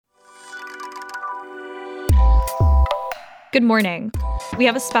Good morning. We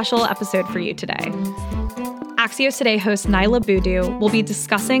have a special episode for you today. Axios Today host Naila Boodoo will be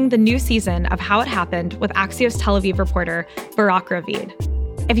discussing the new season of How It Happened with Axios Tel Aviv reporter Barak Ravid.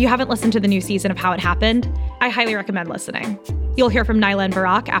 If you haven't listened to the new season of How It Happened, I highly recommend listening. You'll hear from Naila and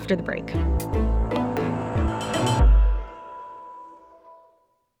Barak after the break.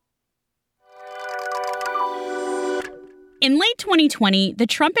 In late 2020, the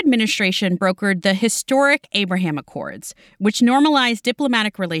Trump administration brokered the historic Abraham Accords, which normalized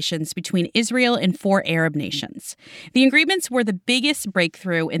diplomatic relations between Israel and 4 Arab nations. The agreements were the biggest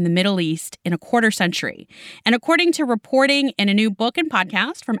breakthrough in the Middle East in a quarter century. And according to reporting in a new book and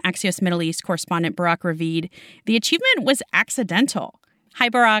podcast from Axios Middle East correspondent Barak Ravid, the achievement was accidental. Hi,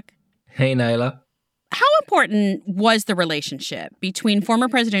 Barak. Hey, Naila. How important was the relationship between former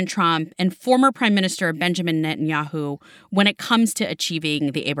President Trump and former Prime Minister Benjamin Netanyahu when it comes to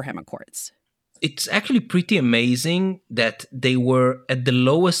achieving the Abraham Accords? It's actually pretty amazing that they were at the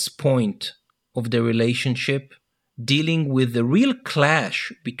lowest point of their relationship, dealing with the real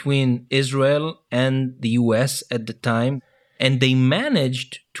clash between Israel and the US at the time. And they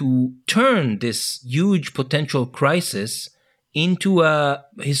managed to turn this huge potential crisis into a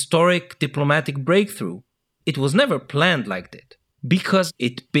historic diplomatic breakthrough. It was never planned like that because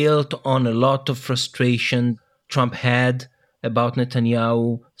it built on a lot of frustration Trump had about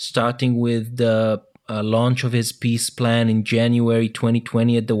Netanyahu, starting with the launch of his peace plan in January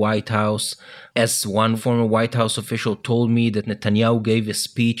 2020 at the White House. As one former White House official told me, that Netanyahu gave a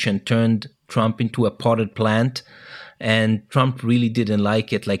speech and turned Trump into a potted plant. And Trump really didn't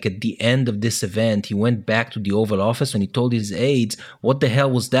like it. Like at the end of this event, he went back to the Oval Office and he told his aides, what the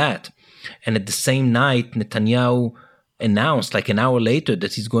hell was that? And at the same night, Netanyahu announced like an hour later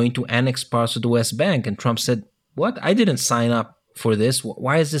that he's going to annex parts of the West Bank. And Trump said, what? I didn't sign up for this.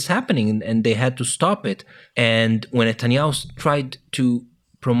 Why is this happening? And they had to stop it. And when Netanyahu tried to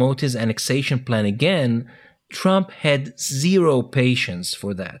promote his annexation plan again, Trump had zero patience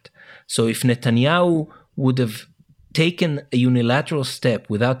for that. So if Netanyahu would have taken a unilateral step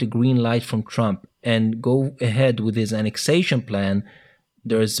without a green light from Trump and go ahead with his annexation plan,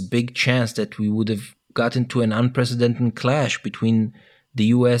 there is a big chance that we would have gotten to an unprecedented clash between the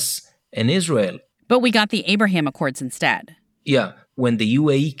US and Israel. But we got the Abraham Accords instead. Yeah, when the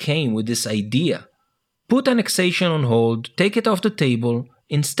UAE came with this idea, put annexation on hold, take it off the table.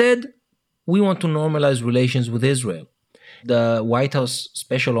 Instead, we want to normalize relations with Israel. The White House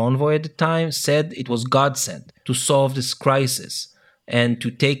special envoy at the time said it was God sent to solve this crisis and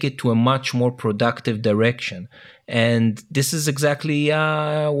to take it to a much more productive direction. And this is exactly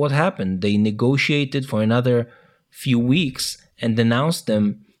what happened. They negotiated for another few weeks and announced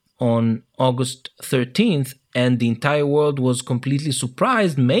them on August 13th. And the entire world was completely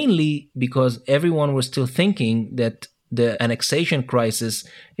surprised, mainly because everyone was still thinking that the annexation crisis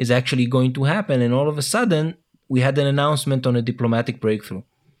is actually going to happen. And all of a sudden, we had an announcement on a diplomatic breakthrough.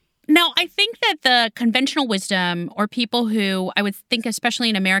 Now, I think that the conventional wisdom, or people who I would think, especially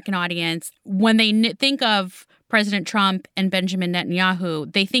an American audience, when they think of President Trump and Benjamin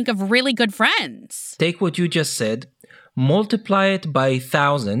Netanyahu, they think of really good friends. Take what you just said, multiply it by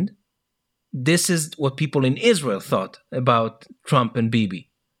 1,000. This is what people in Israel thought about Trump and Bibi.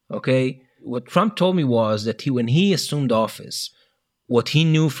 Okay? What Trump told me was that when he assumed office, what he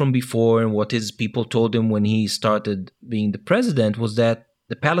knew from before and what his people told him when he started being the president was that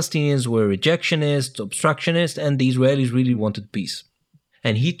the Palestinians were rejectionists, obstructionists, and the Israelis really wanted peace.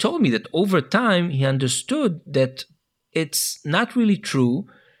 And he told me that over time, he understood that it's not really true.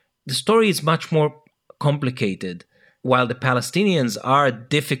 The story is much more complicated. While the Palestinians are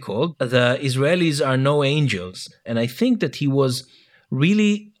difficult, the Israelis are no angels. And I think that he was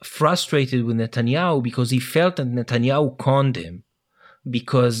really frustrated with Netanyahu because he felt that Netanyahu conned him.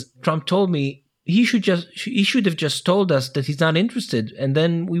 Because Trump told me he should have just told us that he's not interested, and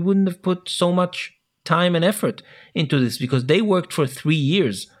then we wouldn't have put so much time and effort into this, because they worked for 3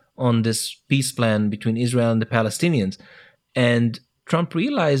 years on this peace plan between Israel and the Palestinians. And Trump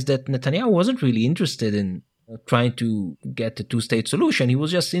realized that Netanyahu wasn't really interested in trying to get a two-state solution. He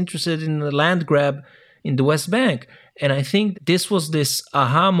was just interested in the land grab in the West Bank. And I think this was this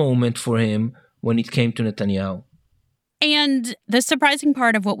aha moment for him when it came to Netanyahu. And the surprising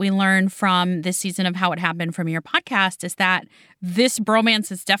part of what we learned from this season of How It Happened from your podcast is that this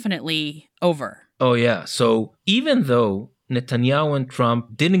bromance is definitely over. Oh, yeah. So even though Netanyahu and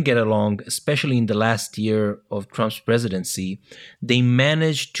Trump didn't get along, especially in the last year of Trump's presidency, they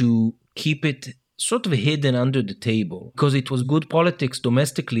managed to keep it sort of hidden under the table because it was good politics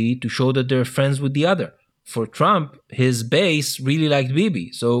domestically to show that they're friends with the other. For Trump, his base really liked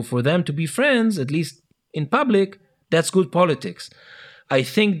Bibi. So for them to be friends, at least in public, That's good politics. I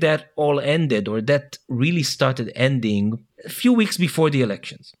think that all ended, or that really started ending a few weeks before the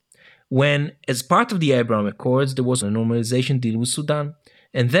elections, when, as part of the Abraham Accords, there was a normalization deal with Sudan.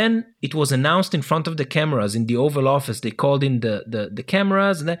 And then it was announced in front of the cameras in the Oval Office. They called in the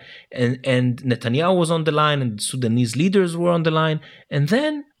cameras, and Netanyahu was on the line, and Sudanese leaders were on the line. And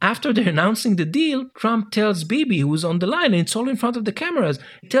then, after they're announcing the deal, Trump tells Bibi, who was on the line, and it's all in front of the cameras,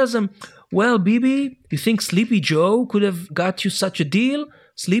 he tells him, well, Bibi, you think Sleepy Joe could have got you such a deal?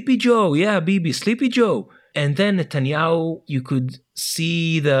 Sleepy Joe, yeah, Bibi, Sleepy Joe. And then Netanyahu, you could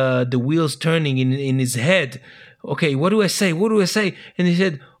see the wheels turning in his head. Okay, what do I say? What do I say? And he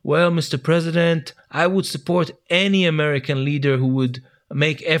said, well, Mr. President, I would support any American leader who would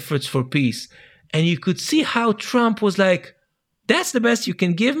make efforts for peace. And you could see how Trump was like, that's the best you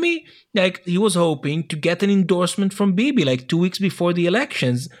can give me? Like, he was hoping to get an endorsement from Bibi, like 2 weeks before the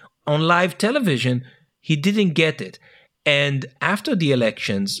elections on live television. He didn't get it. And after the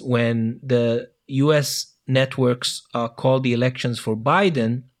elections, when the U.S. networks called the elections for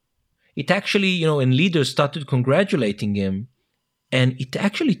Biden, it actually, and leaders started congratulating him. And it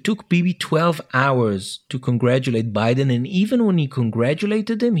actually took Bibi 12 hours to congratulate Biden. And even when he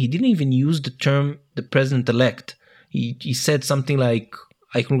congratulated him, he didn't even use the term the president-elect. He said something like,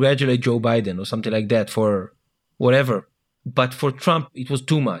 I congratulate Joe Biden, or something like that, for whatever. But for Trump, it was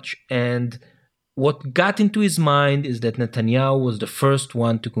too much. And what got into his mind is that Netanyahu was the first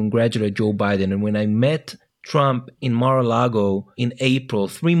one to congratulate Joe Biden. And when I met Trump in Mar-a-Lago in April,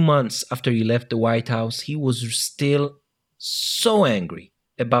 3 months after he left the White House, he was still so angry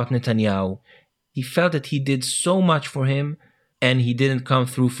about Netanyahu. He felt that he did so much for him and he didn't come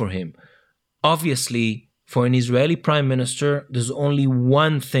through for him. Obviously, for an Israeli prime minister, there's only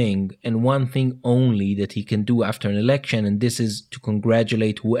one thing and one thing only that he can do after an election, and this is to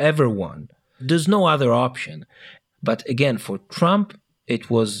congratulate whoever won. There's no other option. But again, for Trump, it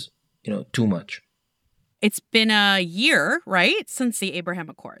was, too much. It's been a year, right, since the Abraham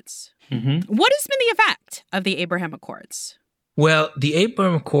Accords. Mm-hmm. What has been the effect of the Abraham Accords? Well, the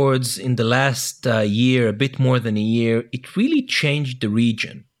Abraham Accords in the last year, a bit more than a year, it really changed the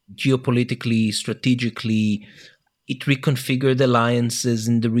region. Geopolitically, strategically, it reconfigured alliances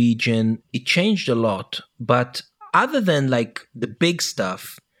in the region. It changed a lot. But other than the big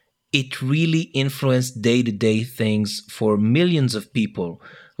stuff, it really influenced day-to-day things for millions of people.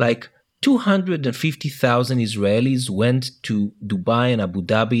 250,000 Israelis went to Dubai and Abu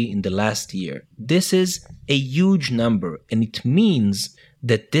Dhabi in the last year. This is a huge number, and it means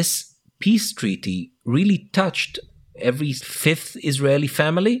that this peace treaty really touched every fifth Israeli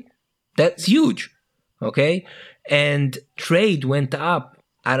family. That's huge, okay? And trade went up,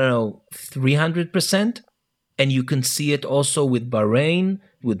 300%. And you can see it also with Bahrain,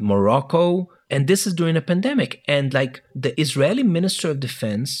 with Morocco. And this is during a pandemic. And the Israeli Minister of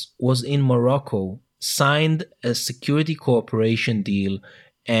Defense was in Morocco, signed a security cooperation deal,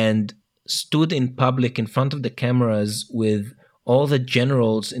 and stood in public in front of the cameras with all the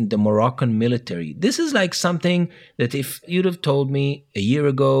generals in the Moroccan military. This is something that if you'd have told me a year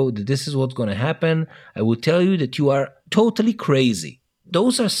ago that this is what's going to happen, I would tell you that you are totally crazy.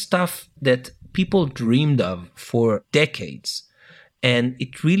 Those are stuff that people dreamed of for decades. And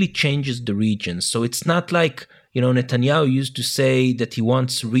it really changes the region. So it's not Netanyahu used to say that he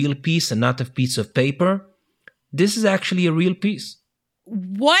wants real peace and not a piece of paper. This is actually a real peace.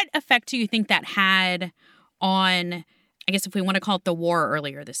 What effect do you think that had on, I guess if we want to call it the war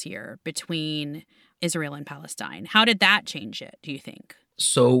earlier this year between Israel and Palestine? How did that change it, do you think?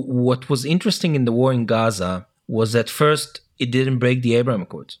 So what was interesting in the war in Gaza was that first, it didn't break the Abraham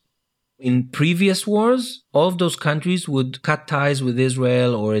Accords. In previous wars, all of those countries would cut ties with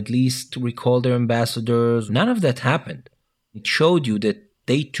Israel or at least recall their ambassadors. None of that happened. It showed you that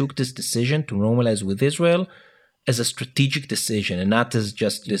they took this decision to normalize with Israel as a strategic decision and not as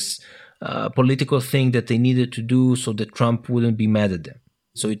just this political thing that they needed to do so that Trump wouldn't be mad at them.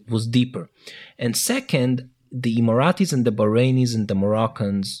 So it was deeper. And second, the Emiratis and the Bahrainis and the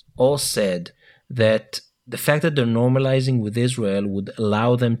Moroccans all said that the fact that they're normalizing with Israel would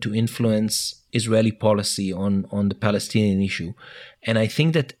allow them to influence Israeli policy on the Palestinian issue. And I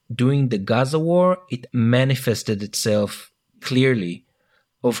think that during the Gaza war, it manifested itself clearly.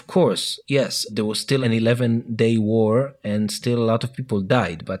 Of course, yes, there was still an 11-day war and still a lot of people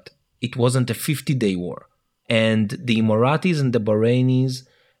died, but it wasn't a 50-day war. And the Emiratis and the Bahrainis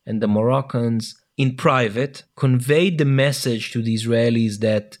and the Moroccans in private conveyed the message to the Israelis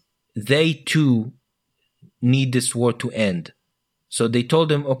that they too need this war to end. So they told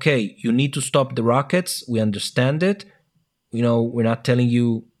them, okay, you need to stop the rockets. We understand it. We're not telling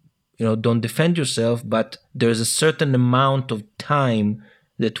you, don't defend yourself, but there's a certain amount of time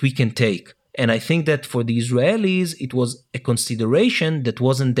that we can take. And I think that for the Israelis, it was a consideration that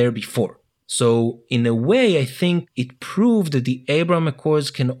wasn't there before. So in a way, I think it proved that the Abraham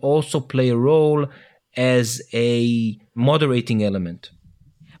Accords can also play a role as a moderating element.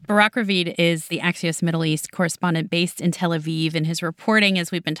 Barak Ravid is the Axios Middle East correspondent based in Tel Aviv, and his reporting, as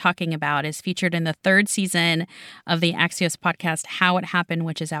we've been talking about, is featured in the third season of the Axios podcast, How It Happened,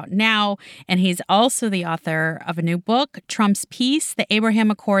 which is out now. And he's also the author of a new book, Trump's Peace, The Abraham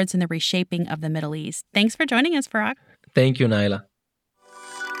Accords and the Reshaping of the Middle East. Thanks for joining us, Barak. Thank you, Naila.